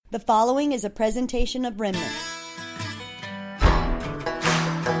The following is a presentation of Remnant.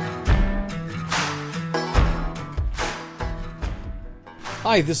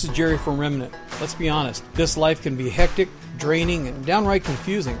 Hi, this is Jerry from Remnant. Let's be honest, this life can be hectic, draining, and downright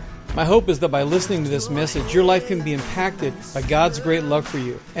confusing. My hope is that by listening to this message, your life can be impacted by God's great love for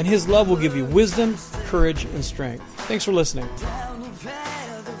you, and His love will give you wisdom, courage, and strength. Thanks for listening.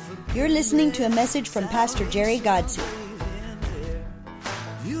 You're listening to a message from Pastor Jerry Godsey.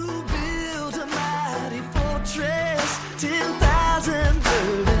 You built a mighty fortress, 10,000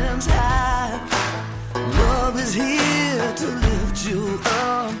 burdens high. Love is here to lift you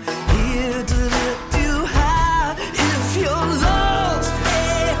up, here to lift you high. If you're lost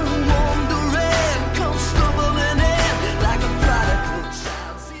and wandering, come stumbling in like a prodigal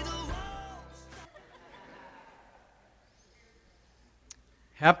child. See the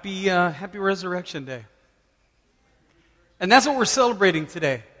walls. Happy Resurrection Day. And that's what we're celebrating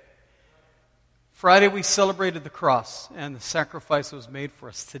today. Friday we celebrated the cross and the sacrifice that was made for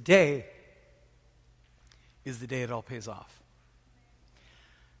us. Today is the day it all pays off.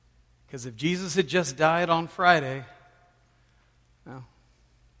 Because if Jesus had just died on Friday, well,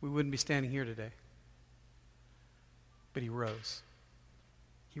 we wouldn't be standing here today. But He rose.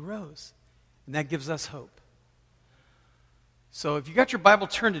 He rose. And that gives us hope. So if you got your Bible,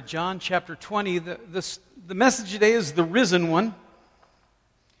 turn to John chapter 20. The message today is the risen one.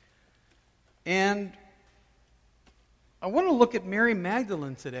 And I want to look at Mary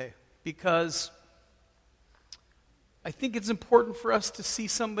Magdalene today because I think it's important for us to see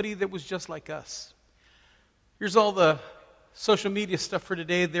somebody that was just like us. Here's all the social media stuff for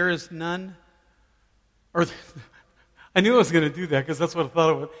today. There is none. Or I knew I was going to do that because that's what I thought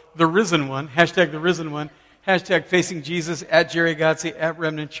of it. The risen one. Hashtag the risen one. Hashtag facing Jesus at Jerry Godsey at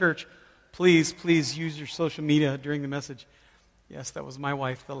Remnant Church. Please use your social media during the message. Yes, that was my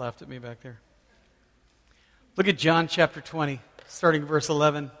wife that laughed at me back there. Look at John chapter 20, starting verse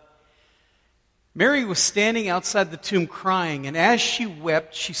 11. Mary was standing outside the tomb crying, and as she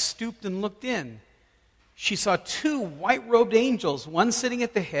wept, she stooped and looked in. She saw two white-robed angels, one sitting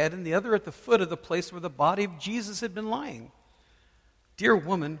at the head and the other at the foot of the place where the body of Jesus had been lying. "Dear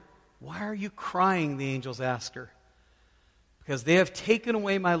woman, why are you crying?" the angels asked her. "Because they have taken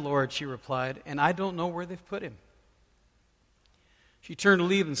away my Lord," she replied, "and I don't know where they've put him." She turned to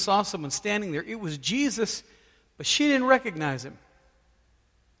leave and saw someone standing there. It was Jesus, but she didn't recognize him.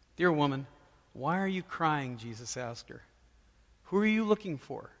 "Dear woman, why are you crying?" Jesus asked her. "Who are you looking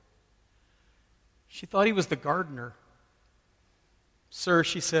for?" She thought he was the gardener. "Sir,"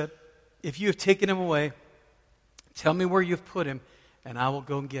 she said, "if you have taken him away, tell me where you have put him, and I will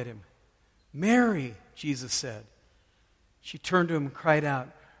go and get him." "Mary," Jesus said. She turned to him and cried out,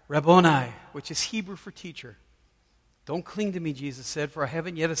 "Rabboni," which is Hebrew for teacher. "Don't cling to me," Jesus said, "for I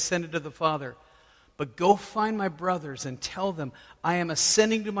haven't yet ascended to the Father. But go find my brothers and tell them, I am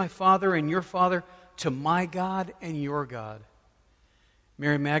ascending to my Father and your Father, to my God and your God."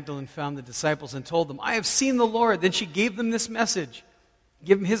 Mary Magdalene found the disciples and told them, "I have seen the Lord." Then she gave them this message.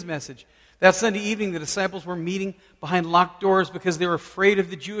 Give them His message. That Sunday evening, the disciples were meeting behind locked doors because they were afraid of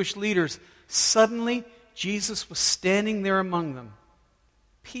the Jewish leaders. Suddenly, Jesus was standing there among them.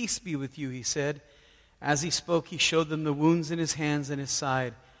 "Peace be with you," He said. As He spoke, He showed them the wounds in His hands and His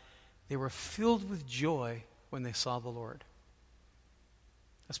side. They were filled with joy when they saw the Lord.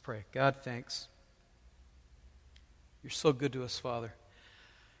 Let's pray. God, thanks. You're so good to us, Father.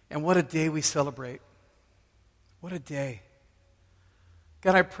 And what a day we celebrate. What a day.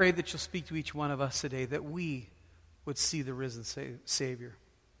 God, I pray that You'll speak to each one of us today, that we would see the risen Savior.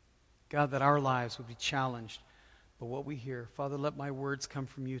 God, that our lives would be challenged by what we hear. Father, let my words come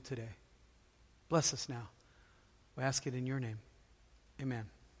from You today. Bless us now. We ask it in Your name. Amen.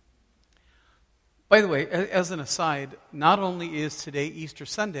 By the way, as an aside, not only is today Easter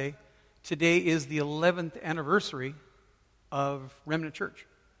Sunday, today is the 11th anniversary of Remnant Church.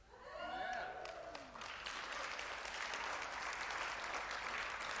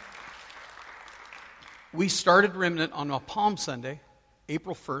 We started Remnant on a Palm Sunday,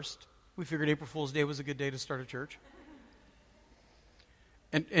 April 1st. We figured April Fool's Day was a good day to start a church.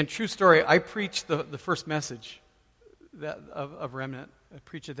 And true story, I preached the first message of Remnant. I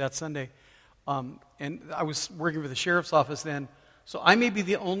preached it that Sunday. And I was working for the sheriff's office then. So I may be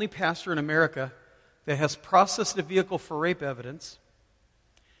the only pastor in America that has processed a vehicle for rape evidence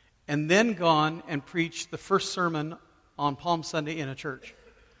and then gone and preached the first sermon on Palm Sunday in a church.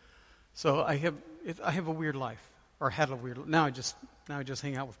 So I have a weird life, or had a weird. Now I just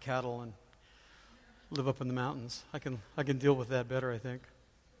hang out with cattle and live up in the mountains. I can deal with that better, I think.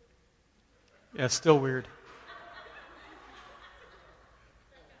 Yeah, it's still weird.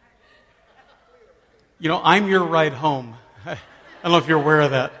 I'm your ride home. I don't know if you're aware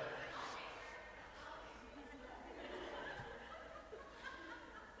of that.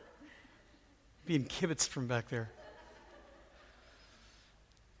 Being kibitzed from back there.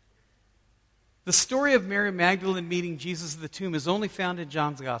 The story of Mary Magdalene meeting Jesus at the tomb is only found in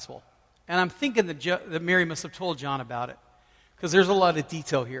John's Gospel. And I'm thinking that Mary must have told John about it, because there's a lot of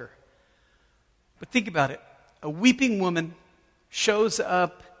detail here. But think about it. A weeping woman shows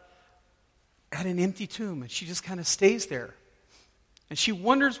up at an empty tomb, and she just kind of stays there. And she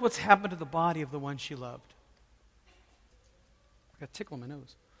wonders what's happened to the body of the one she loved. I got a tickle in my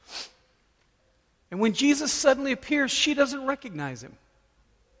nose. And when Jesus suddenly appears, she doesn't recognize him.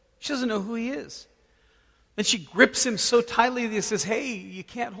 She doesn't know who he is. Then she grips him so tightly that he says, hey, you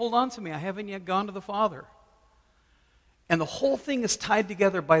can't hold on to me. I haven't yet gone to the Father. And the whole thing is tied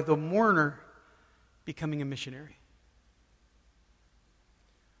together by the mourner becoming a missionary.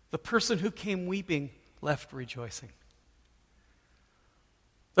 The person who came weeping left rejoicing.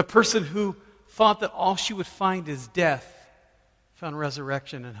 The person who thought that all she would find is death found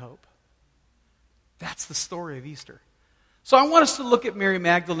resurrection and hope. That's the story of Easter. So I want us to look at Mary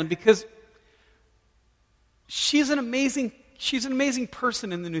Magdalene because she's an amazing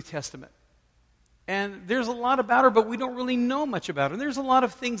person in the New Testament. And there's a lot about her, but we don't really know much about her. And there's a lot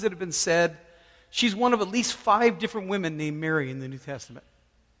of things that have been said. She's one of at least 5 different women named Mary in the New Testament.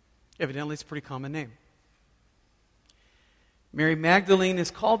 Evidently, it's a pretty common name. Mary Magdalene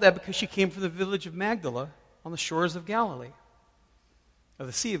is called that because she came from the village of Magdala on the shores of Galilee, of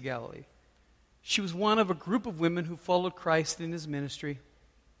the Sea of Galilee. She was one of a group of women who followed Christ in his ministry.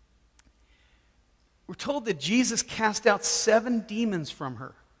 We're told that Jesus cast out 7 demons from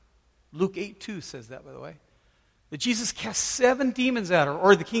her. Luke 8:2 says that, by the way. That Jesus cast 7 demons at her,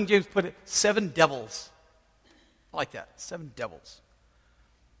 or the King James put it, 7 devils. I like that, 7 devils.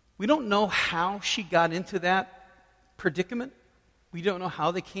 We don't know how she got into that predicament. We don't know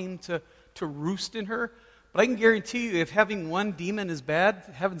how they came to roost in her. But I can guarantee you, if having 1 demon is bad,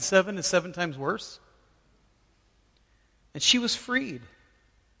 having 7 is 7 times worse. And she was freed.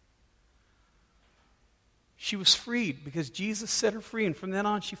 She was freed because Jesus set her free, and from then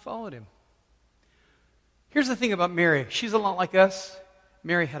on she followed him. Here's the thing about Mary. She's a lot like us.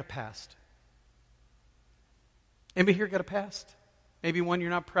 Mary had a past. Anybody here got a past? Maybe one you're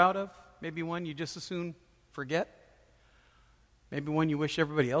not proud of. Maybe one you just as soon forget. Maybe one you wish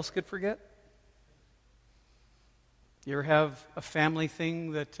everybody else could forget. You ever have a family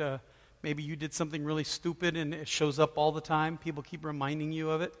thing that maybe you did something really stupid and it shows up all the time? People keep reminding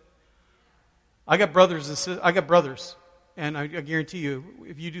you of it. I got brothers, and I guarantee you,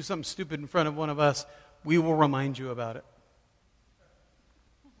 if you do something stupid in front of one of us, we will remind you about it.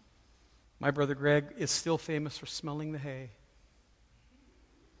 My brother Greg is still famous for smelling the hay.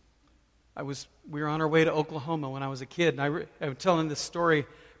 We were on our way to Oklahoma when I was a kid, and I was telling this story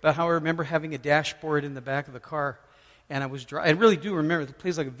about how I remember having a dashboard in the back of the car, and I really do remember. It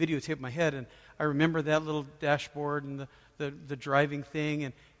plays like a videotape in my head, and I remember that little dashboard and the driving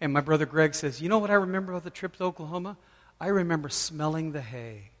thing, and my brother Greg says, you know what I remember about the trip to Oklahoma? I remember smelling the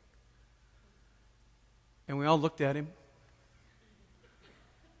hay. And we all looked at him,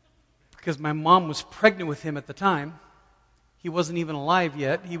 because my mom was pregnant with him at the time. He wasn't even alive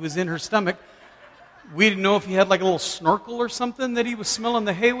yet. He was in her stomach. We didn't know if he had like a little snorkel or something that he was smelling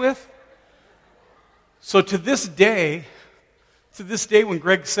the hay with. So to this day when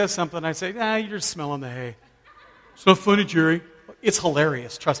Greg says something, I say, you're just smelling the hay. It's not funny, Jerry. It's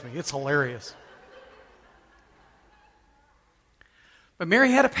hilarious. Trust me, it's hilarious. But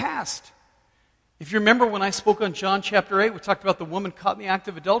Mary had a past. If you remember when I spoke on John chapter 8, we talked about the woman caught in the act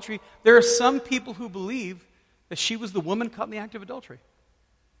of adultery. There are some people who believe that she was the woman caught in the act of adultery.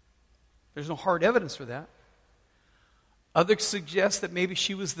 There's no hard evidence for that. Others suggest that maybe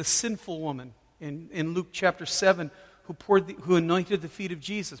she was the sinful woman in Luke chapter 7 who anointed the feet of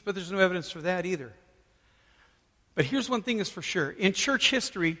Jesus. But there's no evidence for that either. But here's one thing is for sure. In church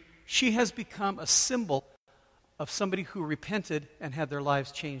history, she has become a symbol of somebody who repented and had their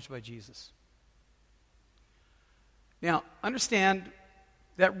lives changed by Jesus. Now, understand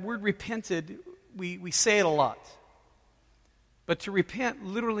that word repented, we say it a lot. But to repent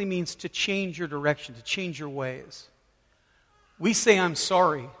literally means to change your direction, to change your ways. We say, I'm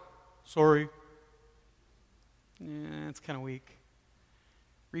sorry. Sorry. It's kind of weak.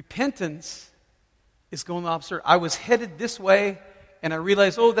 Repentance is going the opposite. I was headed this way, and I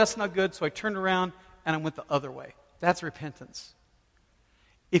realized, that's not good, so I turned around, and I went the other way. That's repentance.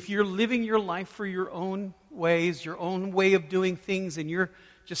 If you're living your life for your own ways, your own way of doing things, and you're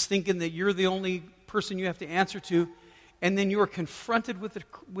just thinking that you're the only person you have to answer to, and then you are confronted with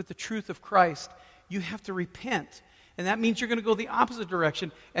the truth of Christ, You have to repent. And that means you're going to go the opposite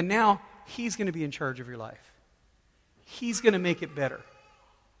direction. And now he's going to be in charge of your life. He's going to make it better.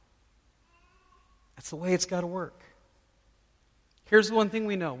 That's the way it's got to work. Here's the one thing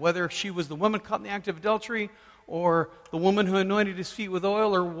we know. Whether she was the woman caught in the act of adultery or the woman who anointed his feet with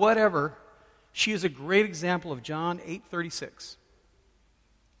oil or whatever, she is a great example of John 8:36.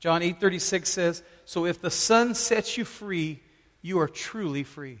 John 8:36 says, "So if the Son sets you free, you are truly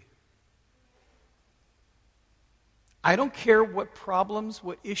free." I don't care what problems,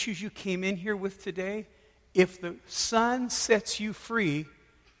 what issues you came in here with today. If the Son sets you free,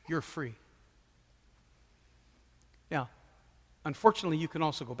 you're free. Now, unfortunately, you can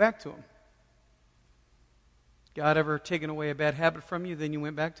also go back to Him. God ever taken away a bad habit from you, then you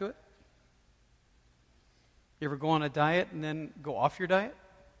went back to it? You ever go on a diet and then go off your diet?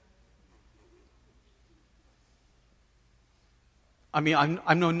 I mean,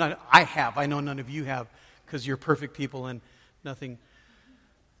 I know none of you have, because you're perfect people and nothing,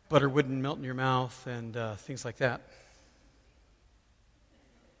 butter wouldn't melt in your mouth and things like that.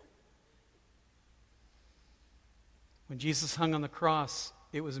 When Jesus hung on the cross,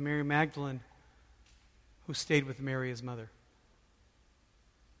 it was Mary Magdalene who stayed with Mary, his mother.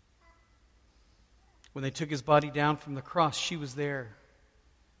 When they took his body down from the cross, she was there.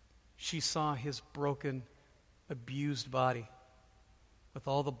 She saw his broken, abused body with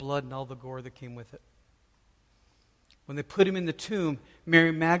all the blood and all the gore that came with it. When they put him in the tomb,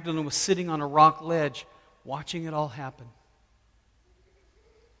 Mary Magdalene was sitting on a rock ledge watching it all happen.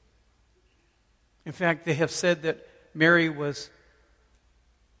 In fact, they have said that Mary was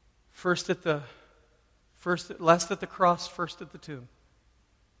last at the cross, first at the tomb.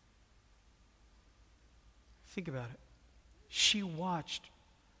 Think about it. She watched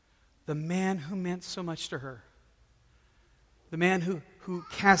the man who meant so much to her, the man who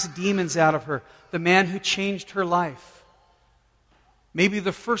cast demons out of her, the man who changed her life, maybe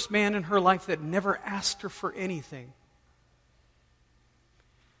the first man in her life that never asked her for anything.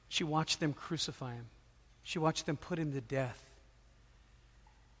 She watched them crucify him. She watched them put him to death.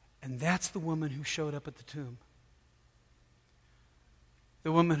 And that's the woman who showed up at the tomb.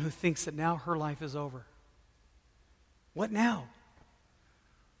 The woman who thinks that now her life is over. What now?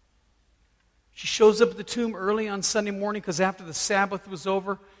 She shows up at the tomb early on Sunday morning because after the Sabbath was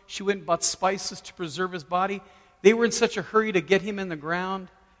over, she went and bought spices to preserve his body. They were in such a hurry to get him in the ground,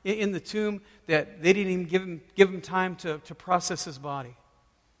 in the tomb, that they didn't even give him time to process his body.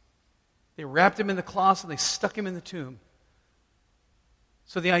 They wrapped him in the cloths and they stuck him in the tomb.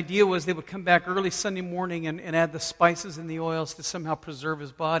 So the idea was they would come back early Sunday morning and add the spices and the oils to somehow preserve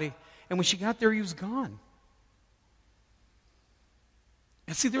his body. And when she got there, he was gone.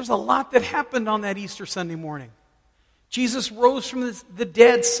 And see, there's a lot that happened on that Easter Sunday morning. Jesus rose from the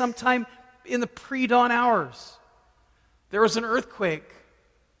dead sometime in the pre-dawn hours. There was an earthquake.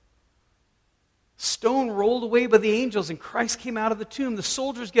 Stone rolled away by the angels and Christ came out of the tomb. The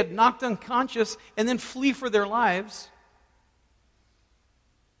soldiers get knocked unconscious and then flee for their lives.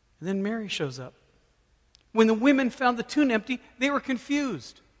 And then Mary shows up. When the women found the tomb empty, they were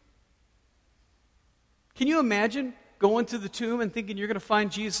confused. Can you imagine going to the tomb and thinking you're going to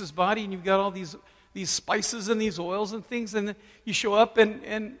find Jesus' body and you've got all these spices and these oils and things, and then you show up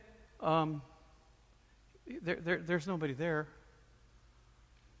and there's nobody there?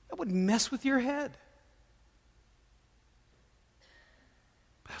 That would mess with your head.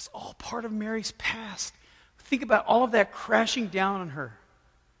 But that's all part of Mary's past. Think about all of that crashing down on her.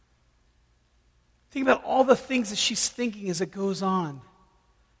 Think about all the things that she's thinking as it goes on.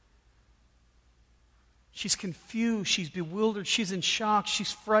 She's confused, she's bewildered, she's in shock,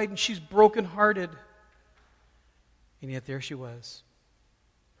 she's frightened, she's brokenhearted. And yet there she was.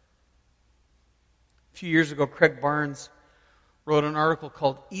 A few years ago, Craig Barnes wrote an article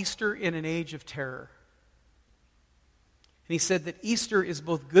called Easter in an Age of Terror. And he said that Easter is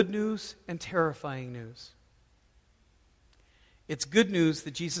both good news and terrifying news. It's good news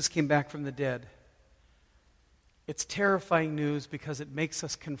that Jesus came back from the dead. It's terrifying news because it makes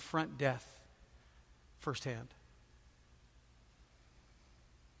us confront death firsthand.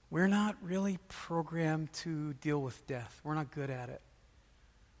 We're not really programmed to deal with death. We're not good at it.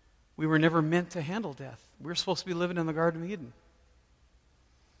 We were never meant to handle death. We're supposed to be living in the Garden of Eden.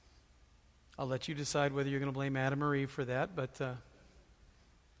 I'll let you decide whether you're going to blame Adam or Eve for that, but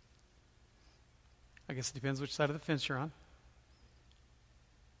I guess it depends which side of the fence you're on.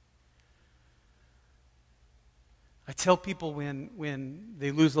 I tell people when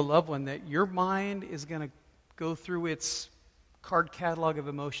they lose a loved one that your mind is going to go through its card catalog of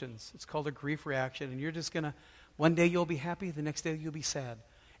emotions. It's called a grief reaction, and you're just going to, one day you'll be happy, the next day you'll be sad.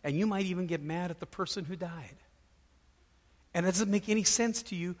 And you might even get mad at the person who died. And it doesn't make any sense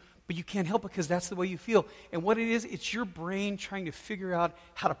to you, but you can't help it because that's the way you feel. And what it is, it's your brain trying to figure out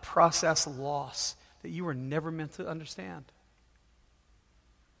how to process loss that you were never meant to understand.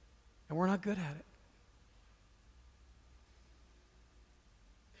 And we're not good at it.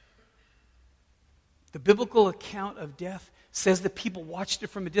 The biblical account of death says that people watched it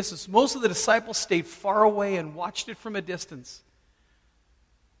from a distance. Most of the disciples stayed far away and watched it from a distance.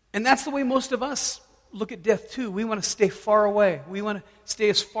 And that's the way most of us look at death too. We want to stay far away. We want to stay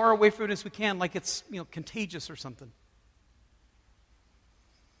as far away from it as we can, like it's, contagious or something.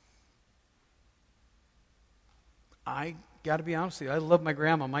 I got to be honest with you, I love my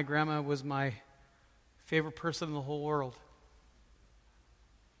grandma. My grandma was my favorite person in the whole world.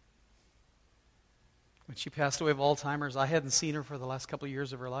 When she passed away of Alzheimer's, I hadn't seen her for the last couple of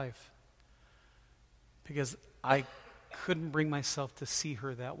years of her life because I couldn't bring myself to see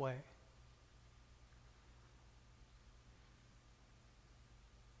her that way.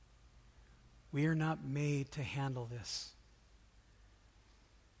 We are not made to handle this,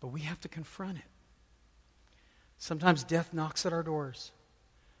 but we have to confront it. Sometimes death knocks at our doors.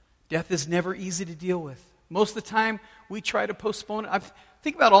 Death is never easy to deal with. Most of the time, we try to postpone it.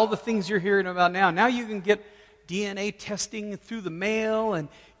 Think about all the things you're hearing about now. Now you can get DNA testing through the mail, and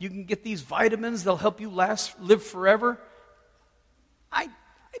you can get these vitamins that'll help you live forever. I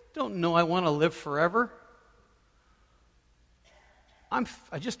don't know I want to live forever.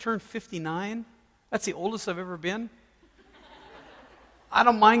 I just turned 59. That's the oldest I've ever been. I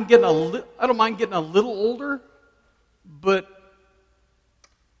don't mind getting a little older, but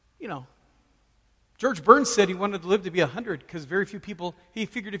George Burns said he wanted to live to be 100 because very few people. He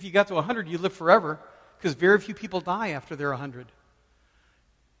figured if you got to 100, you live forever because very few people die after they're 100.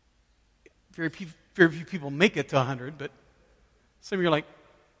 Very few people make it to 100, but some of you are like,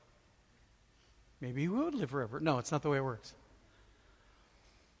 maybe you would live forever. No, it's not the way it works.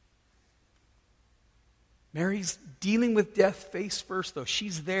 Mary's dealing with death face first, though.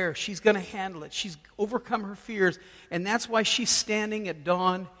 She's there. She's going to handle it. She's overcome her fears, and that's why she's standing at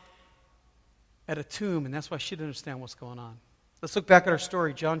dawn at a tomb, and that's why she didn't understand what's going on. Let's look back at our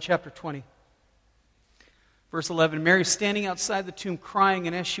story, John chapter 20. Verse 11, Mary's standing outside the tomb crying,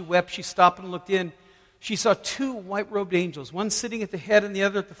 and as she wept, she stopped and looked in. She saw two white-robed angels, one sitting at the head and the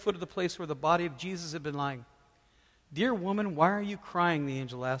other at the foot of the place where the body of Jesus had been lying. "Dear woman, why are you crying?" the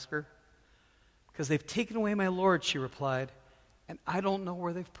angel asked her. "Because they've taken away my Lord," she replied, "and I don't know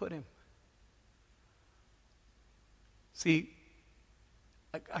where they've put him." See,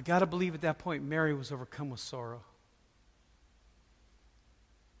 I got to believe at that point Mary was overcome with sorrow.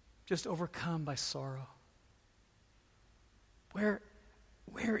 Just overcome by sorrow. Where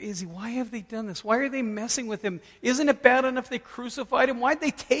is he? Why have they done this? Why are they messing with him? Isn't it bad enough they crucified him? Why'd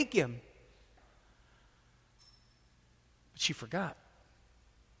they take him? But she forgot.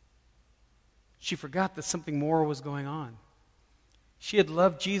 She forgot that something more was going on. She had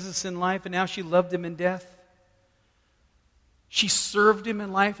loved Jesus in life, and now she loved him in death. She served him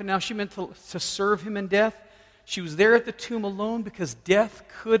in life, and now she meant to serve him in death. She was there at the tomb alone because death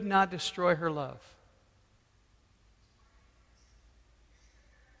could not destroy her love.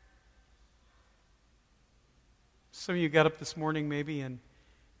 Some of you got up this morning maybe, and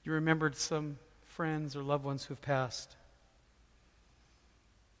you remembered some friends or loved ones who have passed.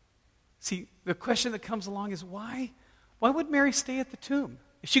 See, the question that comes along is why would Mary stay at the tomb?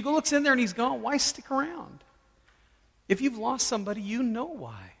 If she looks in there and he's gone, why stick around? If you've lost somebody, you know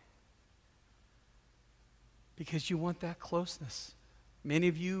why. Because you want that closeness. Many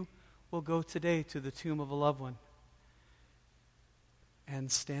of you will go today to the tomb of a loved one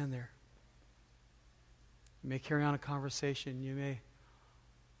and stand there. You may carry on a conversation. You may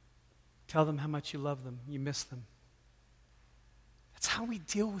tell them how much you love them, you miss them. That's how we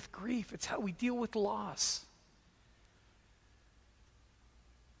deal with grief. It's how we deal with loss.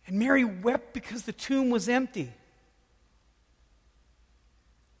 And Mary wept because the tomb was empty.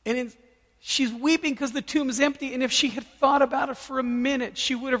 And she's weeping because the tomb is empty. And if she had thought about it for a minute,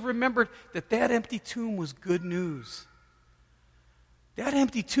 she would have remembered that empty tomb was good news. That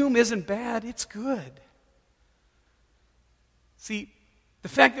empty tomb isn't bad, it's good. See, the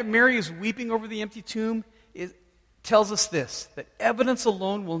fact that Mary is weeping over the empty tomb tells us this, that evidence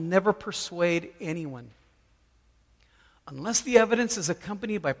alone will never persuade anyone. Unless the evidence is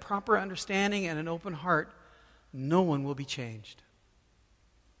accompanied by proper understanding and an open heart, no one will be changed.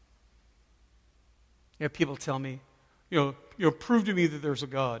 You know, people tell me, prove to me that there's a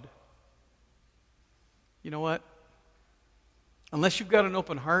God. You know what? Unless you've got an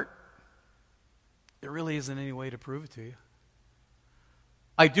open heart, there really isn't any way to prove it to you.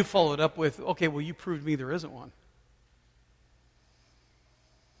 I do follow it up with, okay, well, you proved to me there isn't one.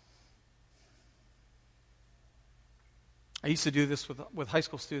 I used to do this with high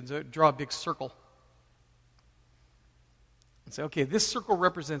school students. I would draw a big circle and say, okay, this circle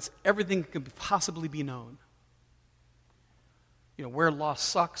represents everything that could possibly be known. You know, where lost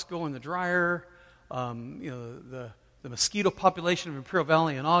socks go in the dryer, the mosquito population of Imperial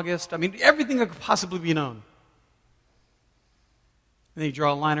Valley in August. I mean, everything that could possibly be known. And then you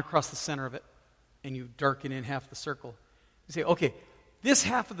draw a line across the center of it, and you darken in half the circle. You say, okay, this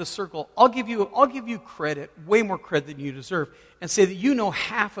half of the circle, I'll give you credit, way more credit than you deserve, and say that you know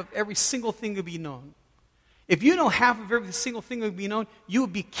half of every single thing to be known. If you know half of every single thing to be known, you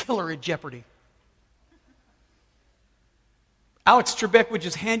would be killer at Jeopardy. Alex Trebek would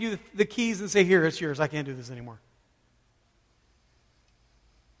just hand you the keys and say, here, it's yours. I can't do this anymore.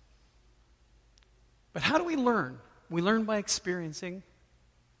 But how do we learn? We learn by experiencing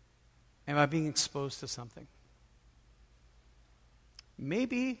and by being exposed to something.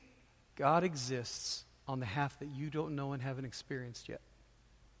 Maybe God exists on the half that you don't know and haven't experienced yet.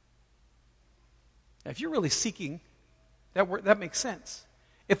 Now, if you're really seeking, that makes sense.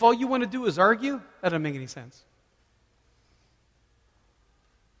 If all you want to do is argue, that doesn't make any sense.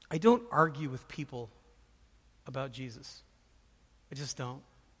 I don't argue with people about Jesus. I just don't.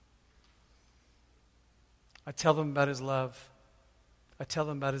 I tell them about his love. I tell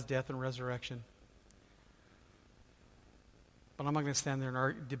them about his death and resurrection. But I'm not going to stand there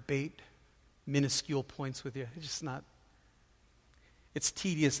and debate minuscule points with you. It's just not. It's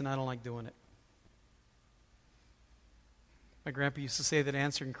tedious and I don't like doing it. My grandpa used to say that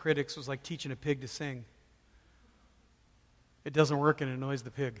answering critics was like teaching a pig to sing. It doesn't work and it annoys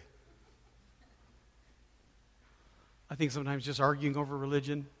the pig. I think sometimes just arguing over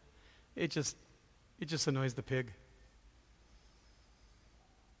religion, it just annoys the pig.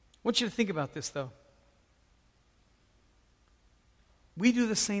 I want you to think about this, though. We do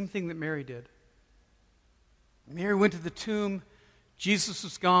the same thing that Mary did. Mary went to the tomb, Jesus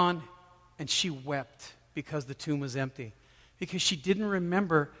was gone, and she wept because the tomb was empty. Because she didn't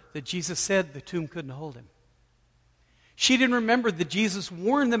remember that Jesus said the tomb couldn't hold him. She didn't remember that Jesus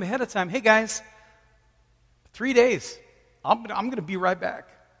warned them ahead of time, hey guys, 3 days, I'm going to be right back.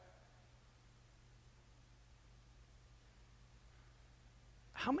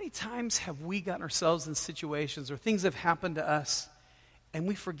 How many times have we gotten ourselves in situations or things have happened to us and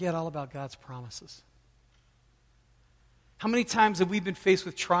we forget all about God's promises? How many times have we been faced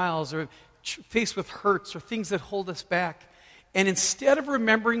with trials or faced with hurts or things that hold us back? And instead of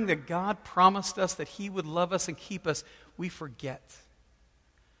remembering that God promised us that he would love us and keep us, we forget.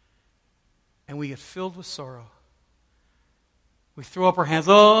 And we get filled with sorrow. We throw up our hands,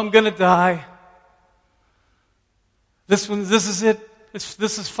 oh, I'm going to die. This is it.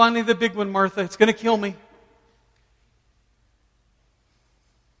 This is finally the big one, Martha. It's going to kill me.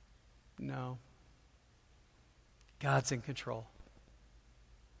 No. God's in control.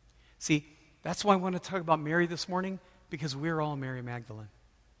 See, that's why I want to talk about Mary this morning, because we're all Mary Magdalene.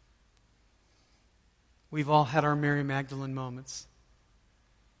 We've all had our Mary Magdalene moments.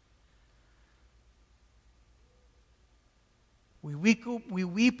 We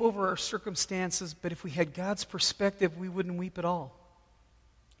weep over our circumstances, but if we had God's perspective, we wouldn't weep at all.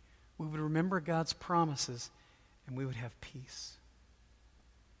 We would remember God's promises, and we would have peace.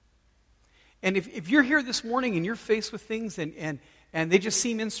 And if you're here this morning and you're faced with things and they just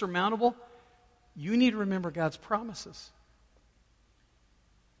seem insurmountable, you need to remember God's promises.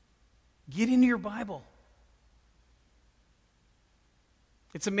 Get into your Bible.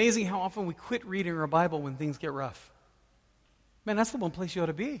 It's amazing how often we quit reading our Bible when things get rough. Man, that's the one place you ought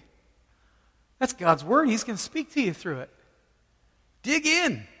to be. That's God's Word. He's going to speak to you through it. Dig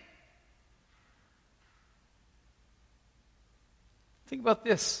in. Think about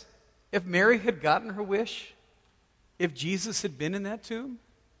this. If Mary had gotten her wish, if Jesus had been in that tomb,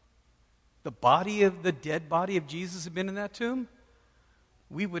 the dead body of Jesus had been in that tomb,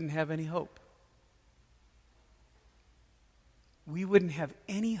 we wouldn't have any hope. We wouldn't have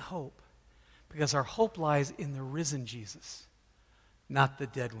any hope because our hope lies in the risen Jesus, not the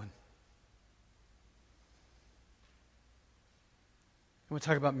dead one. I want to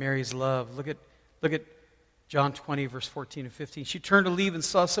talk about Mary's love. Look at John 20, verse 14 and 15. She turned to leave and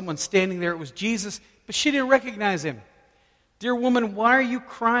saw someone standing there. It was Jesus, but she didn't recognize him. Dear woman, why are you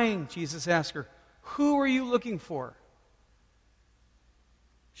crying? Jesus asked her. Who are you looking for?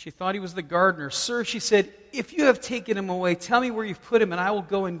 She thought he was the gardener. Sir, she said, if you have taken him away, tell me where you've put him and I will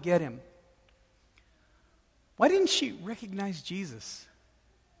go and get him. Why didn't she recognize Jesus?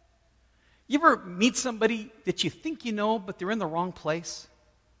 You ever meet somebody that you think you know, but they're in the wrong place?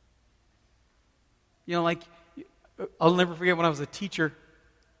 You know, like, I'll never forget when I was a teacher,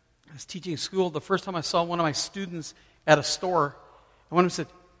 I was teaching school, the first time I saw one of my students at a store, and one of them said,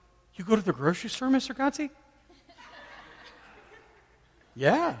 "You go to the grocery store, Mr. Gotze?"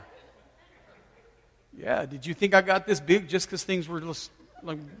 Yeah. Yeah, did you think I got this big just because things were just,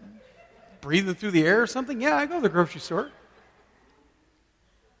 like, breathing through the air or something? Yeah, I go to the grocery store.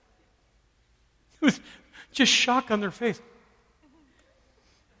 It was just shock on their face.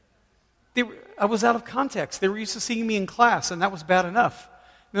 I was out of context. They were used to seeing me in class, and that was bad enough.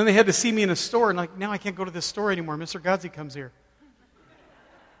 And then they had to see me in a store, and like, now I can't go to this store anymore. Mr. Gotze comes here.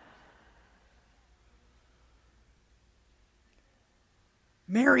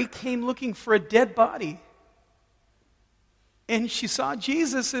 Mary came looking for a dead body. And she saw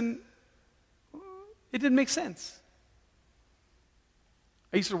Jesus, and it didn't make sense.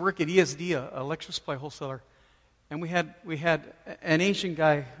 I used to work at ESD, a electrical supply wholesaler, and we had an Asian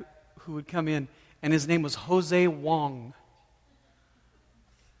guy who would come in, and his name was Jose Wong.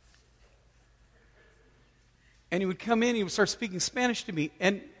 And he would come in, he would start speaking Spanish to me,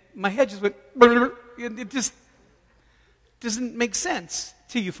 and my head just went, it just doesn't make sense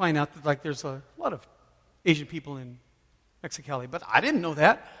till you find out that, like, there's a lot of Asian people in Mexicali. But I didn't know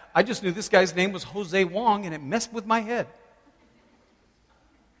that. I just knew this guy's name was Jose Wong, and it messed with my head.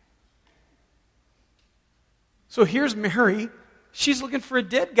 So here's Mary. She's looking for a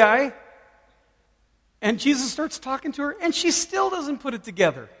dead guy, and Jesus starts talking to her, and she still doesn't put it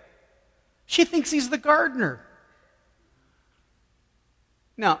together. She thinks he's the gardener.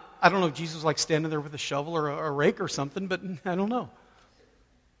 Now, I don't know if Jesus was like standing there with a shovel or a rake or something, but I don't know.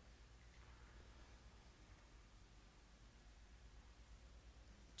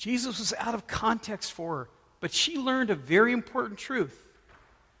 Jesus was out of context for her, but she learned a very important truth.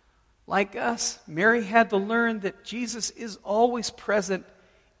 Like us, Mary had to learn that Jesus is always present,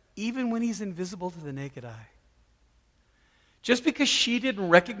 even when he's invisible to the naked eye. Just because she didn't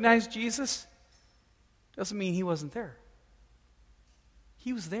recognize Jesus doesn't mean he wasn't there.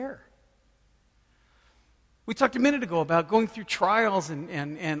 He was there. We talked a minute ago about going through trials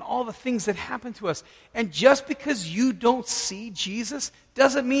and all the things that happen to us. And just because you don't see Jesus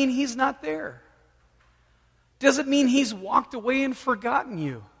doesn't mean he's not there. Doesn't mean he's walked away and forgotten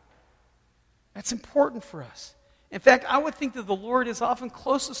you. That's important for us. In fact, I would think that the Lord is often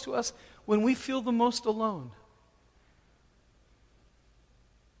closest to us when we feel the most alone.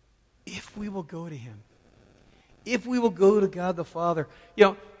 If we will go to him. If we will go to God the Father. You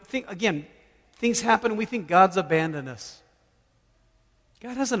know, things happen and we think God's abandoned us.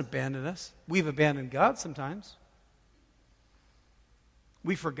 God hasn't abandoned us. We've abandoned God sometimes.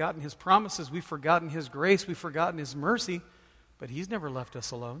 We've forgotten his promises. We've forgotten his grace. We've forgotten his mercy. But he's never left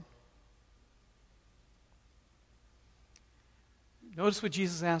us alone. Notice what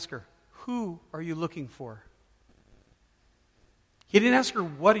Jesus asked her. Who are you looking for? He didn't ask her,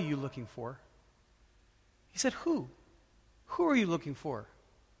 what are you looking for? He said, who? Who are you looking for?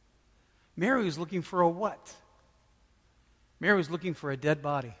 Mary was looking for a what? Mary was looking for a dead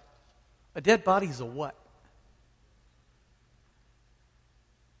body. A dead body is a what?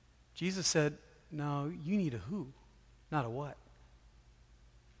 Jesus said, no, you need a who, not a what.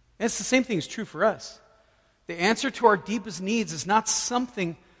 And it's the same thing is true for us. The answer to our deepest needs is not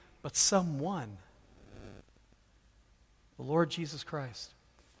something, but someone. The Lord Jesus Christ.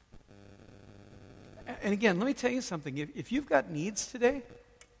 And again, let me tell you something. If you've got needs today,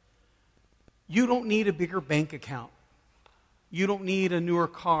 you don't need a bigger bank account. You don't need a newer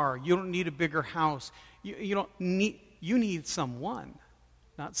car. You don't need a bigger house. You need someone,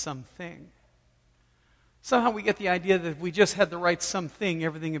 not something. Somehow we get the idea that if we just had the right something,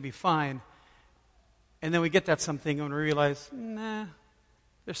 everything would be fine. And then we get that something and we realize, nah,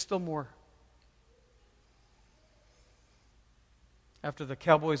 there's still more. After the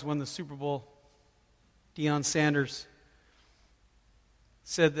Cowboys won the Super Bowl, Deion Sanders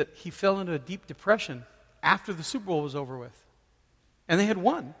said that he fell into a deep depression after the Super Bowl was over with. And they had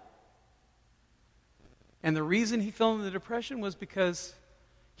won. And the reason he fell into the depression was because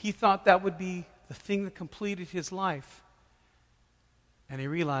he thought that would be the thing that completed his life. And he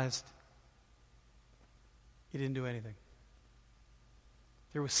realized he didn't do anything.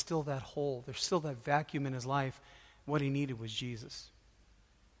 There was still that hole. There's still that vacuum in his life. What he needed was Jesus.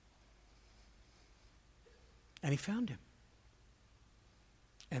 And he found him.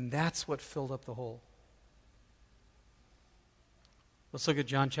 And that's what filled up the hole. Let's look at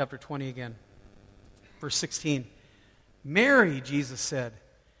John chapter 20 again. Verse 16. Mary, Jesus said.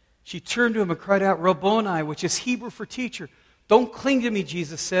 She turned to him and cried out, Rabboni, which is Hebrew for teacher. Don't cling to me,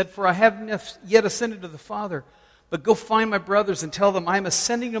 Jesus said, for I haven't yet ascended to the Father. But go find my brothers and tell them I am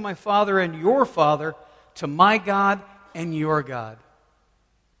ascending to my Father and your Father, to my God and your God.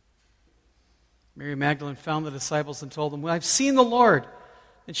 Mary Magdalene found the disciples and told them, well, I've seen the Lord.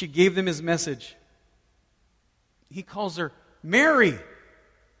 And she gave them his message. He calls her Mary.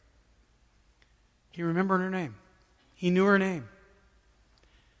 He remembered her name. He knew her name.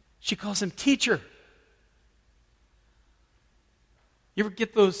 She calls him teacher. You ever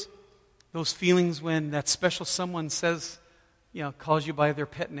get those feelings when that special someone says, calls you by their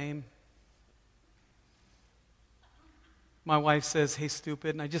pet name? My wife says, hey,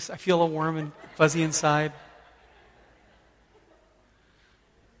 stupid, and I feel a warm and fuzzy inside.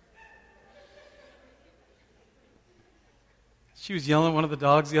 She was yelling at one of the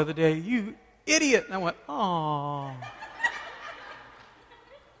dogs the other day, you idiot! And I went, oh.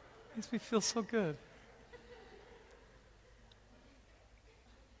 Makes me feel so good.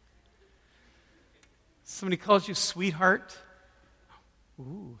 Somebody calls you sweetheart.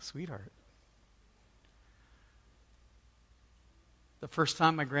 Ooh, sweetheart. The first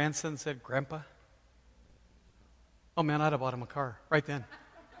time my grandson said, Grandpa, oh man, I'd have bought him a car right then.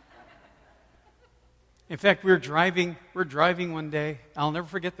 In fact, we're driving one day. I'll never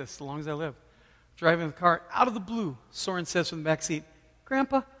forget this as long as I live. Driving the car, out of the blue, Soren says from the back seat,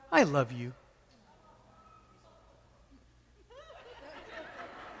 Grandpa, I love you.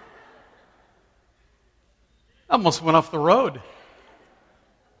 I almost went off the road.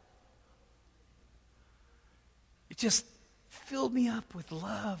 It just filled me up with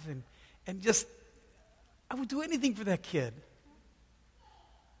love and just, I would do anything for that kid.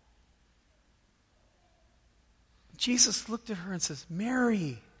 Jesus looked at her and says,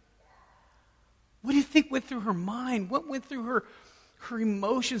 Mary, what do you think went through her mind? What went through her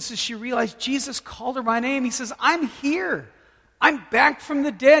emotions as she realized Jesus called her by name? He says, I'm here. I'm back from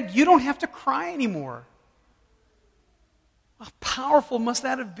the dead. You don't have to cry anymore. How powerful must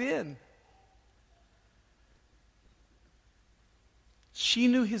that have been? She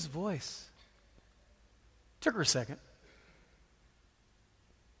knew his voice. Took her a second.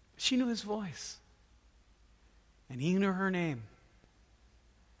 She knew his voice. And he knew her name.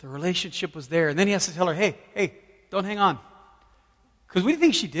 The relationship was there. And then he has to tell her, hey, don't hang on. Because what do you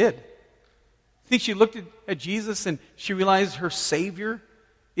think she did? You think she looked at Jesus and she realized her Savior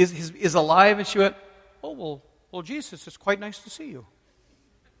is alive, and she went, oh, well, Jesus, it's quite nice to see you.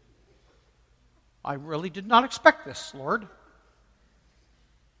 I really did not expect this, Lord.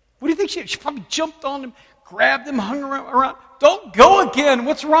 What do you think she probably jumped on him, grabbed him, hung around. Don't go again.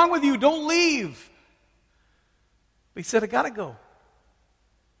 What's wrong with you? Don't leave. But he said, I got to go.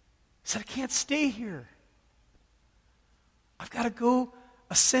 He said, I can't stay here. I've got to go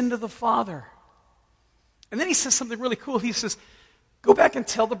ascend to the Father. And then he says something really cool. He says, go back and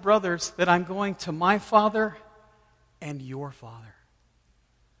tell the brothers that I'm going to my Father and your Father.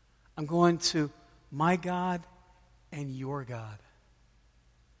 I'm going to my God and your God.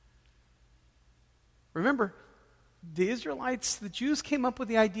 Remember, the Israelites, the Jews came up with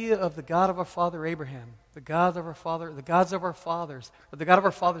the idea of the God of our father Abraham, the God of our father, the gods of our fathers, or the God of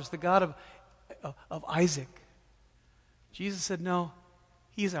our fathers, the God of Isaac. Jesus said, no,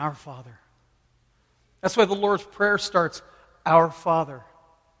 he's our Father. That's why the Lord's Prayer starts, our Father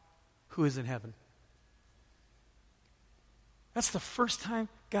who is in heaven. That's the first time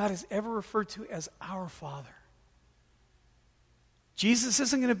God is ever referred to as our Father. Jesus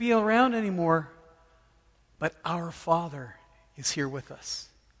isn't going to be around anymore, but our Father is here with us.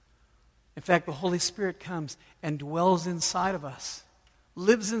 In fact, the Holy Spirit comes and dwells inside of us,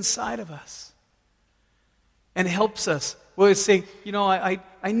 lives inside of us, and helps us. Well, say,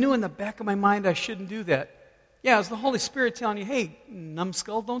 I knew in the back of my mind I shouldn't do that. Yeah, it's the Holy Spirit telling you, hey,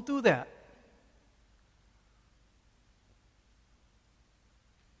 numbskull, don't do that.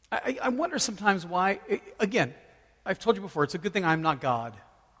 I wonder sometimes why, again, I've told you before, it's a good thing I'm not God.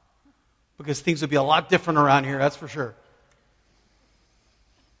 Because things would be a lot different around here, that's for sure.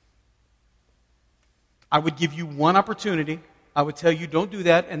 I would give you one opportunity. I would tell you, don't do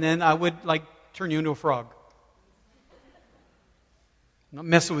that, and then I would, turn you into a frog. I'm not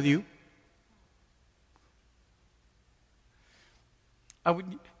messing with you.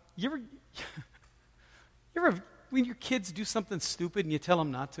 You ever, when your kids do something stupid and you tell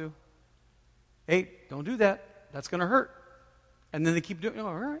them not to? Hey, don't do that. That's going to hurt. And then they keep doing it. Oh,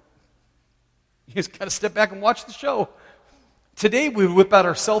 all right. You just got to step back and watch the show. Today we would whip out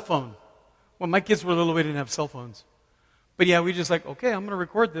our cell phone. When my kids were little, we didn't have cell phones. But yeah, we just okay, I'm going to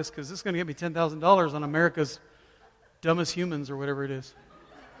record this because this is going to get me $10,000 on America's Dumbest Humans or whatever it is.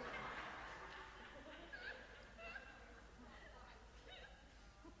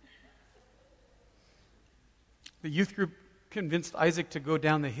 The youth group convinced Isaac to go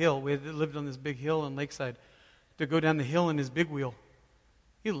down the hill. We lived on this big hill in Lakeside, to go down the hill in his big wheel.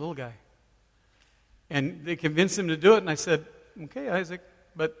 He's a little guy. And they convinced him to do it, and I said, okay, Isaac,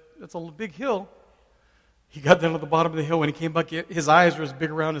 but it's a big hill. He got down to the bottom of the hill. When he came back, his eyes were as big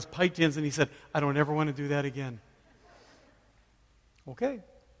around as pie tins, and he said, I don't ever want to do that again. Okay.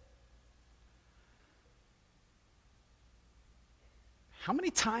 How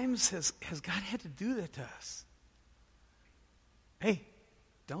many times has God had to do that to us? Hey,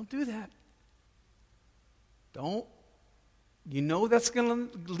 don't do that. Don't. You know that's going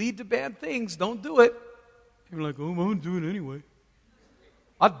to lead to bad things. Don't do it. You're like, oh, I'm going to do it anyway.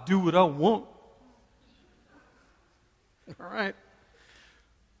 I do what I want. All right.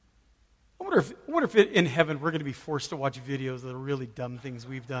 I wonder if in heaven we're going to be forced to watch videos of the really dumb things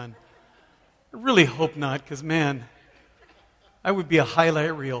we've done. I really hope not, because, man, I would be a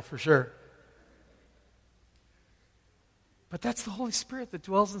highlight reel for sure. But that's the Holy Spirit that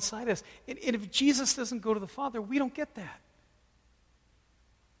dwells inside us. And if Jesus doesn't go to the Father, we don't get that.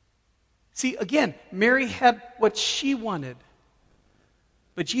 See, again, Mary had what she wanted.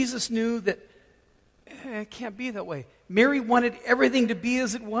 But Jesus knew that it can't be that way. Mary wanted everything to be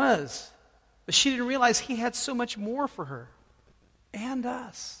as it was. But she didn't realize he had so much more for her and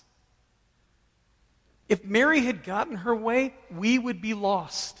us. If Mary had gotten her way, we would be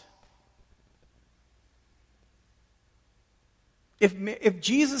lost. If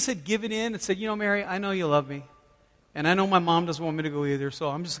Jesus had given in and said, you know, Mary, I know you love me, and I know my mom doesn't want me to go either, so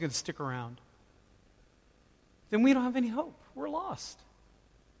I'm just going to stick around, then we don't have any hope. We're lost.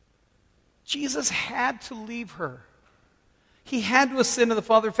 Jesus had to leave her. He had to ascend to the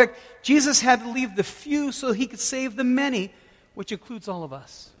Father. In fact, Jesus had to leave the few so he could save the many, which includes all of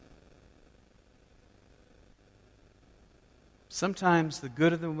us. Sometimes the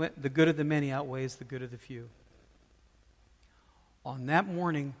good of the many outweighs the good of the few. On that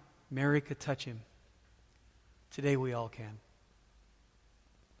morning, Mary could touch him. Today we all can.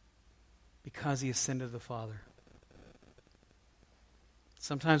 Because he ascended to the Father.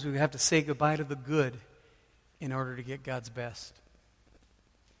 Sometimes we have to say goodbye to the good in order to get God's best.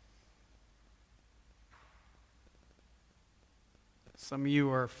 Some of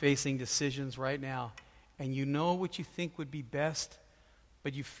you are facing decisions right now, and you know what you think would be best,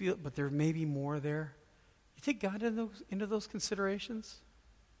 but there may be more there. You take God into those considerations?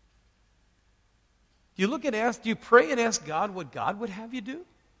 Do you pray and ask God what God would have you do?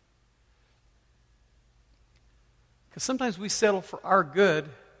 Because sometimes we settle for our good,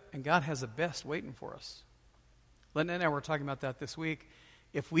 and God has the best waiting for us. Linda and I were talking about that this week.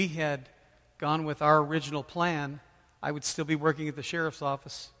 If we had gone with our original plan, I would still be working at the sheriff's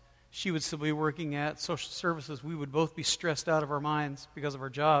office. She would still be working at social services. We would both be stressed out of our minds because of our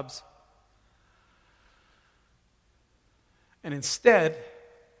jobs. And instead,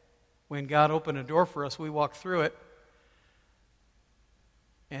 when God opened a door for us, we walked through it,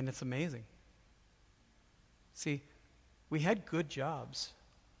 and it's amazing. See, we had good jobs,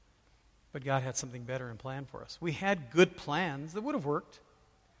 but God had something better in plan for us. We had good plans that would have worked,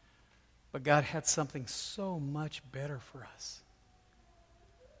 but God had something so much better for us.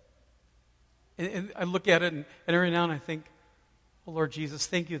 And I look at it, and every now and I think, oh, Lord Jesus,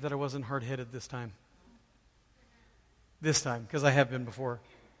 thank you that I wasn't hard-headed this time. This time, because I have been before.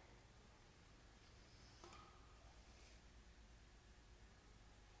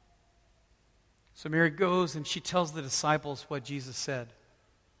 So Mary goes and she tells the disciples what Jesus said.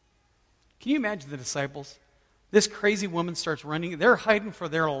 Can you imagine the disciples? This crazy woman starts running. They're hiding for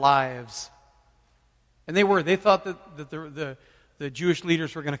their lives. And they were. They thought that the Jewish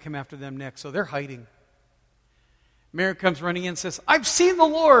leaders were going to come after them next, so they're hiding. Mary comes running in and says, I've seen the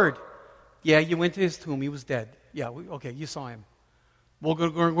Lord. Yeah, you went to his tomb. He was dead. Yeah, okay, you saw him. We're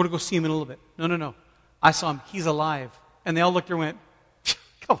going to go see him in a little bit. No. I saw him. He's alive. And they all looked and went,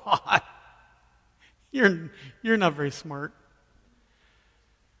 come on. You're not very smart.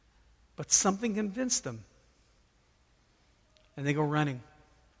 But something convinced them. And they go running.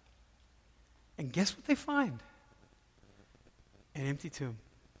 And guess what they find? An empty tomb.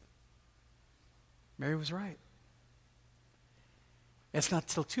 Mary was right. It's not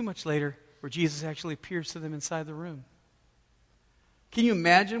till too much later where Jesus actually appears to them inside the room. Can you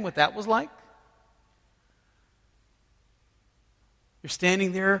imagine what that was like? You're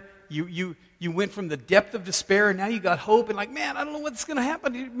standing there, you went from the depth of despair, and now you got hope, and like, man, I don't know what's going to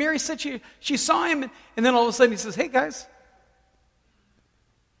happen. Mary said she saw him, and then all of a sudden he says, hey guys,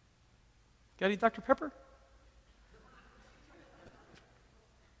 got any Dr. Pepper?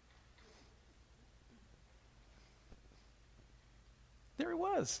 There he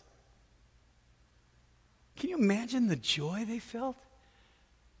was. Can you imagine the joy they felt?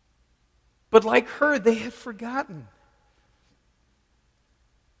 But like her, they had forgotten.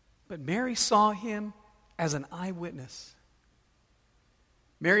 But Mary saw him as an eyewitness.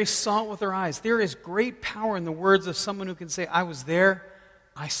 Mary saw it with her eyes. There is great power in the words of someone who can say, I was there,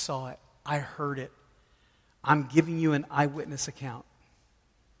 I saw it, I heard it. I'm giving you an eyewitness account.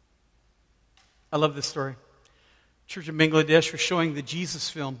 I love this story. Church of Bangladesh was showing the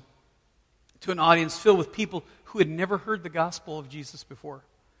Jesus film to an audience filled with people who had never heard the gospel of Jesus before.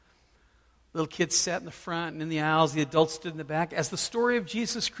 Little kids sat in the front and in the aisles. The adults stood in the back. As the story of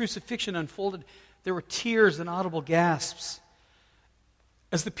Jesus' crucifixion unfolded, there were tears and audible gasps.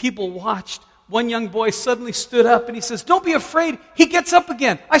 As the people watched, one young boy suddenly stood up and he says, "Don't be afraid. He gets up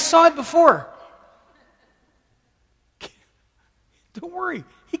again. I saw it before." Don't worry.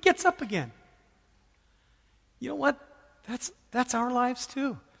 He gets up again. You know what? That's our lives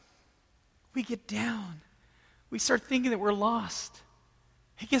too. We get down. We start thinking that we're lost.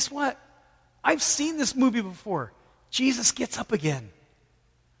 Hey, guess what? I've seen this movie before. Jesus gets up again.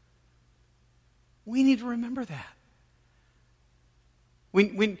 We need to remember that.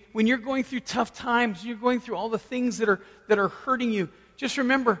 When you're going through tough times, you're going through all the things that are hurting you, just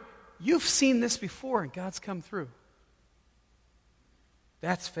remember, you've seen this before and God's come through.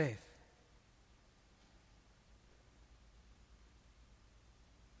 That's faith.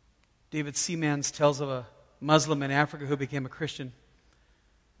 David Seamans tells of a Muslim in Africa who became a Christian.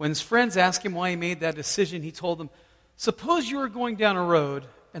 When his friends asked him why he made that decision, he told them, "Suppose you were going down a road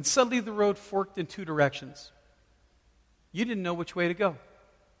and suddenly the road forked in two directions. You didn't know which way to go.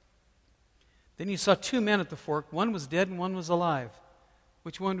 Then you saw two men at the fork. One was dead and one was alive.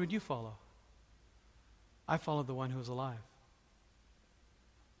 Which one would you follow?" "I followed the one who was alive."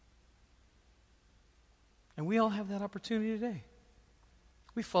 And we all have that opportunity today.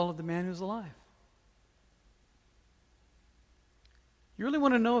 We followed the man who's alive. You really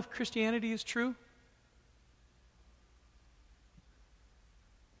want to know if Christianity is true?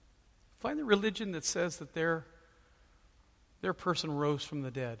 Find the religion that says that their person rose from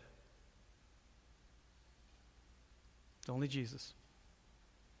the dead. It's only Jesus.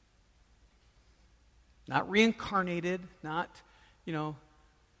 Not reincarnated, not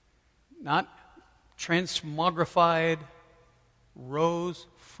transmogrified, rose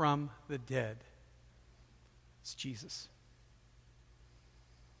from the dead. It's Jesus.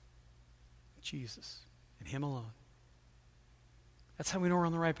 Jesus and Him alone. That's how we know we're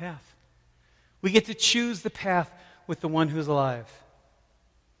on the right path. We get to choose the path with the one who's alive.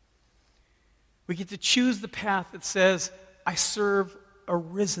 We get to choose the path that says, I serve a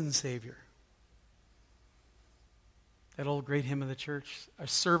risen Savior. That old great hymn of the church, I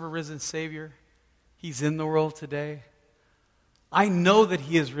serve a risen Savior. He's in the world today. I know that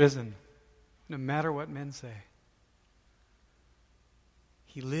He is risen, no matter what men say.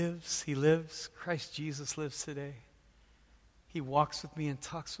 He lives, He lives. Christ Jesus lives today. He walks with me and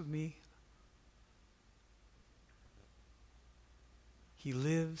talks with me. He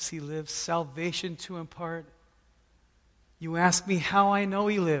lives, He lives. Salvation to impart. You ask me how I know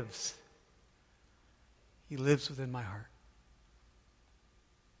He lives. He lives within my heart.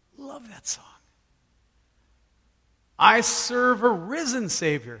 Love that song. I serve a risen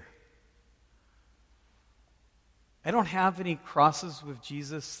Savior. I don't have any crosses with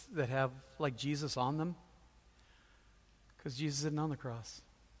Jesus that have like Jesus on them, because Jesus isn't on the cross.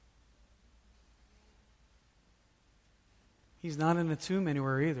 He's not in a tomb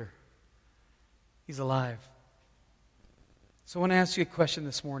anywhere either. He's alive. So I want to ask you a question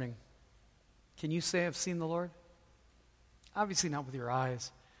this morning. Can you say, I've seen the Lord? Obviously not with your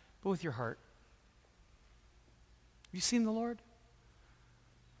eyes, but with your heart. Have you seen the Lord?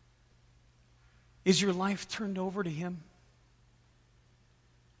 Is your life turned over to Him?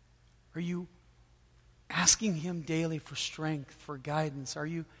 Are you asking Him daily for strength, for guidance? Are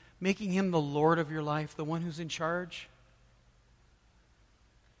you making Him the Lord of your life, the one who's in charge?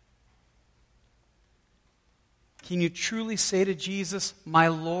 Can you truly say to Jesus, my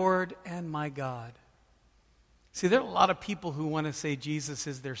Lord and my God? See, there are a lot of people who want to say Jesus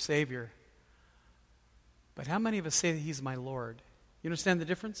is their Savior. But how many of us say that He's my Lord? You understand the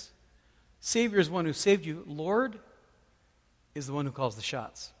difference? Savior is one who saved you. Lord is the one who calls the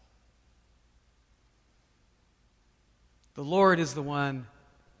shots. The Lord is the one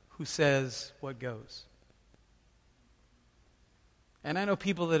who says what goes. And I know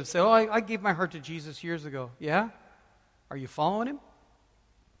people that have said, I gave my heart to Jesus years ago. Yeah? Are you following Him?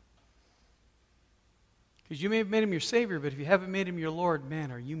 Because you may have made Him your Savior, but if you haven't made Him your Lord,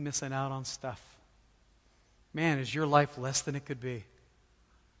 man, are you missing out on stuff. Man, is your life less than it could be.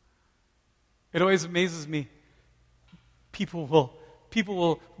 It always amazes me. People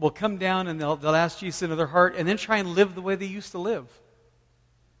will come down and they'll ask Jesus into their heart and then try and live the way they used to live.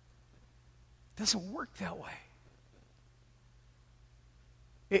 It doesn't work that way.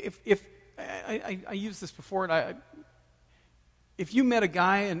 If I used this before, and if you met a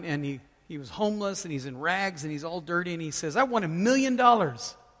guy and he was homeless and he's in rags and he's all dirty and he says, "I want $1 million,"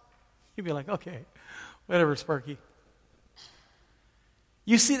 you'd be like, "Okay, whatever, Sparky."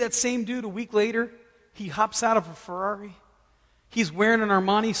 You see that same dude a week later, he hops out of a Ferrari, he's wearing an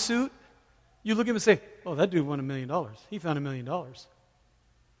Armani suit. You look at him and say, "Oh, that dude won $1 million. He found $1 million."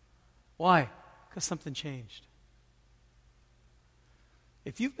 Why? Because something changed.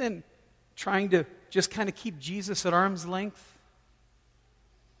 If you've been trying to just kind of keep Jesus at arm's length,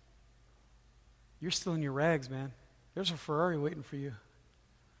 you're still in your rags, man. There's a Ferrari waiting for you.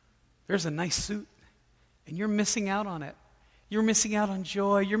 There's a nice suit, and you're missing out on it. You're missing out on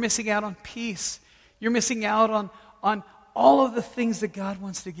joy. You're missing out on peace. You're missing out on all of the things that God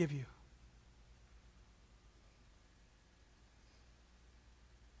wants to give you.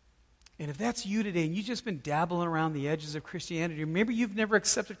 And if that's you today, and you've just been dabbling around the edges of Christianity, or maybe you've never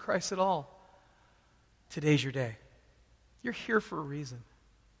accepted Christ at all, today's your day. You're here for a reason.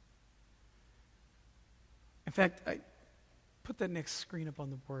 In fact, I put that next screen up on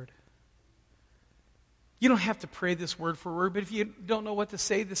the board. You don't have to pray this word for word, but if you don't know what to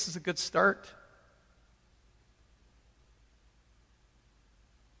say, this is a good start.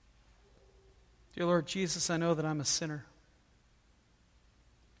 Dear Lord Jesus, I know that I'm a sinner.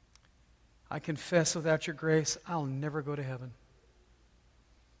 I confess without your grace, I'll never go to heaven.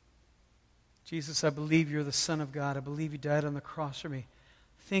 Jesus, I believe you're the Son of God. I believe you died on the cross for me.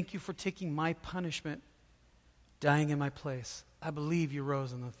 Thank you for taking my punishment, dying in my place. I believe you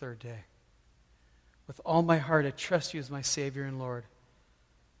rose on the third day. With all my heart, I trust you as my Savior and Lord.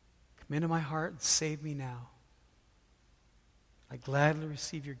 Come into my heart and save me now. I gladly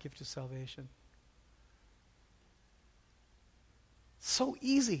receive your gift of salvation. So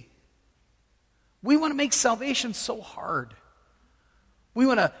easy. We want to make salvation so hard. We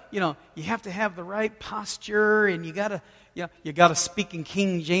want to, you have to have the right posture, and you got to speak in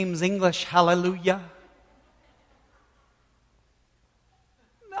King James English. Hallelujah.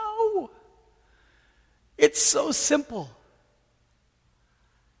 No. It's so simple,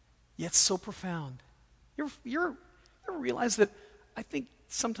 yet so profound. You ever realize that I think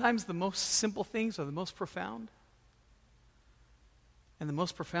sometimes the most simple things are the most profound? And the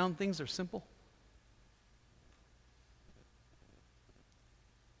most profound things are simple?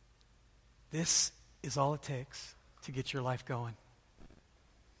 This is all it takes to get your life going.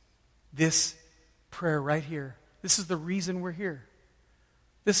 This prayer right here, this is the reason we're here.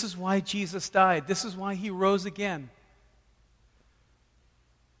 This is why Jesus died. This is why he rose again.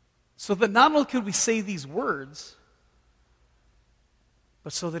 So that not only could we say these words,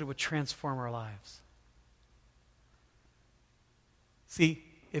 but so that it would transform our lives. See,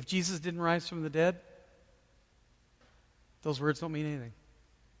 if Jesus didn't rise from the dead, those words don't mean anything.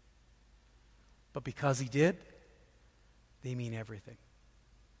 But because he did, they mean everything.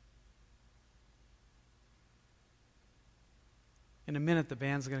 In a minute, the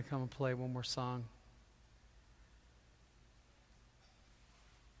band's going to come and play one more song.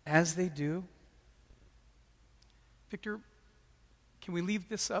 As they do, Victor, can we leave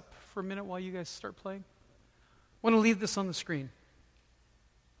this up for a minute while you guys start playing? I want to leave this on the screen.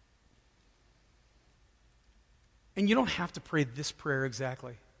 And you don't have to pray this prayer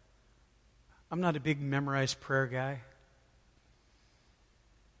exactly. I'm not a big memorized prayer guy.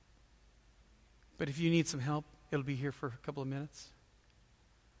 But if you need some help, it'll be here for a couple of minutes.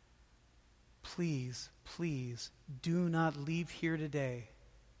 Please, please, do not leave here today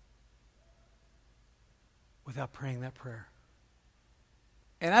without praying that prayer.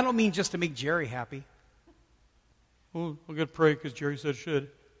 And I don't mean just to make Jerry happy. Oh, I'm going to pray because Jerry said should.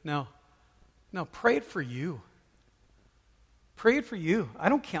 No, pray it for you. Pray it for you. I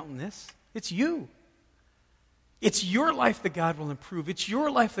don't count on this. It's you. It's your life that God will improve. It's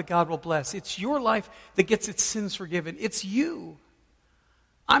your life that God will bless. It's your life that gets its sins forgiven. It's you.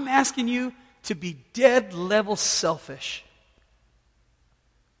 I'm asking you to be dead level selfish.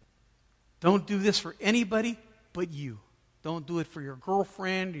 Don't do this for anybody but you. Don't do it for your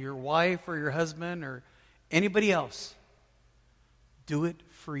girlfriend or your wife or your husband or anybody else. Do it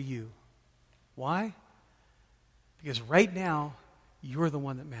for you. Why? Because right now, you're the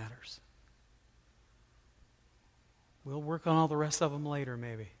one that matters. We'll work on all the rest of them later,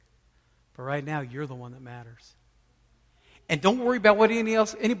 maybe. But right now, you're the one that matters. And don't worry about what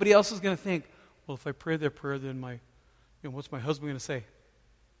anybody else is going to think. Well, if I pray that prayer, then what's my husband going to say?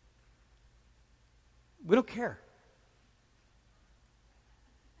 We don't care.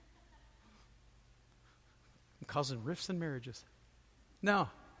 I'm causing rifts in marriages. No.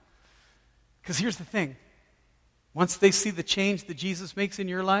 Because here's the thing. Once they see the change that Jesus makes in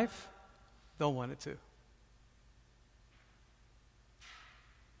your life, they'll want it too.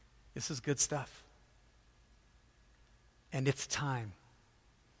 This is good stuff. And it's time.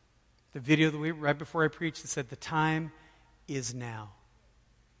 The video that right before I preached, it said, the time is now.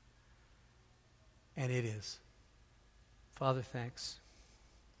 And it is. Father, thanks.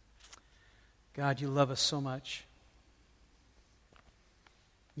 God, you love us so much.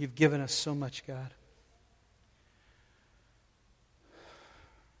 You've given us so much, God.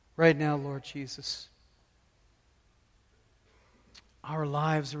 Right now, Lord Jesus, our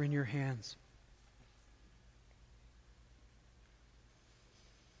lives are in your hands.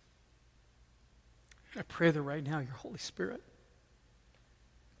 I pray that right now your Holy Spirit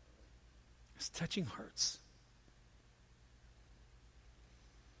is touching hearts.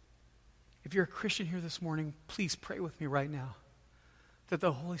 If you're a Christian here this morning, please pray with me right now that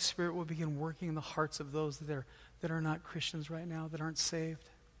the Holy Spirit will begin working in the hearts of those that are not Christians right now, that aren't saved.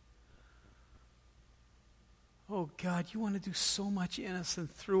 Oh God, you want to do so much in us and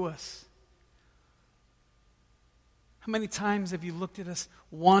through us. How many times have you looked at us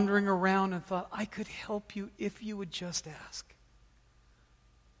wandering around and thought, I could help you if you would just ask?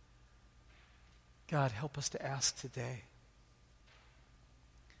 God, help us to ask today.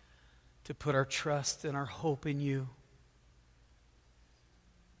 To put our trust and our hope in you.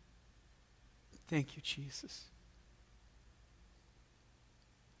 Thank you, Jesus.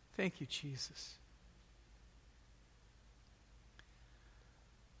 Thank you, Jesus.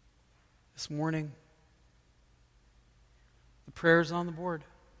 This morning, the prayer's on the board.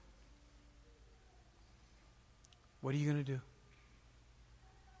 What are you going to do?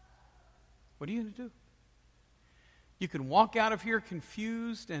 What are you going to do? You can walk out of here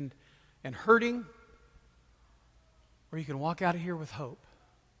confused and hurting, or you can walk out of here with hope.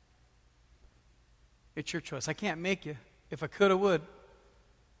 It's your choice. I can't make you. If I could, I would.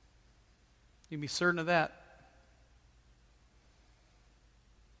 You can be certain of that.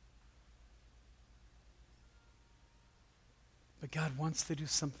 But God wants to do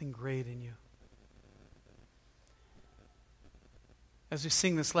something great in you. As we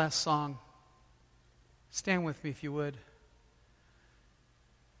sing this last song, stand with me if you would.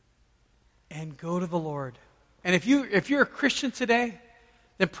 And go to the Lord. And if you're a Christian today,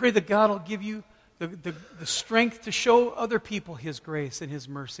 then pray that God will give you the strength to show other people His grace and His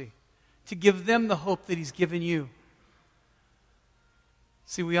mercy. To give them the hope that He's given you.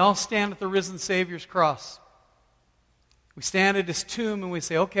 See, we all stand at the risen Savior's cross. We stand at His tomb and we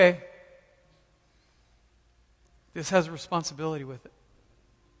say, okay, this has a responsibility with it.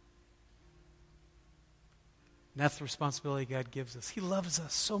 And that's the responsibility God gives us. He loves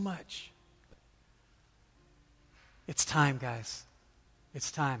us so much. It's time, guys.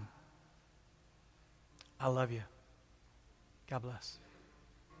 It's time. I love you. God bless.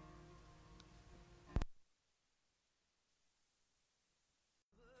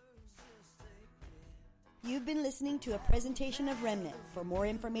 You've been listening to a presentation of Remnant. For more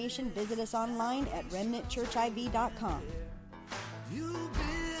information, visit us online at remnantchurchiv.com. You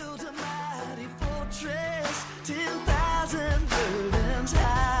build a mighty fortress, 10,000 burdens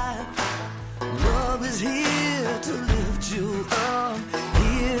high. Love is here to lift you up.